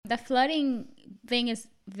the flirting thing is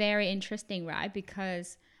very interesting, right?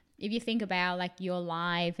 Because if you think about like your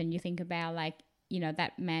life and you think about like, you know,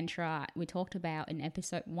 that mantra we talked about in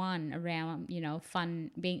episode 1 around, you know,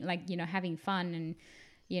 fun, being like, you know, having fun and,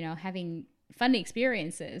 you know, having fun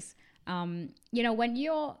experiences. You know, when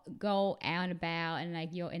you go out and about and like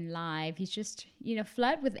you're in life, you just, you know,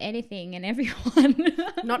 flirt with anything and everyone.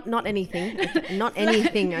 Not anything. Not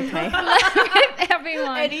anything, okay? Flirt with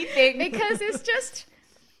everyone. Anything. Because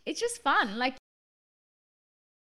it's just fun. Like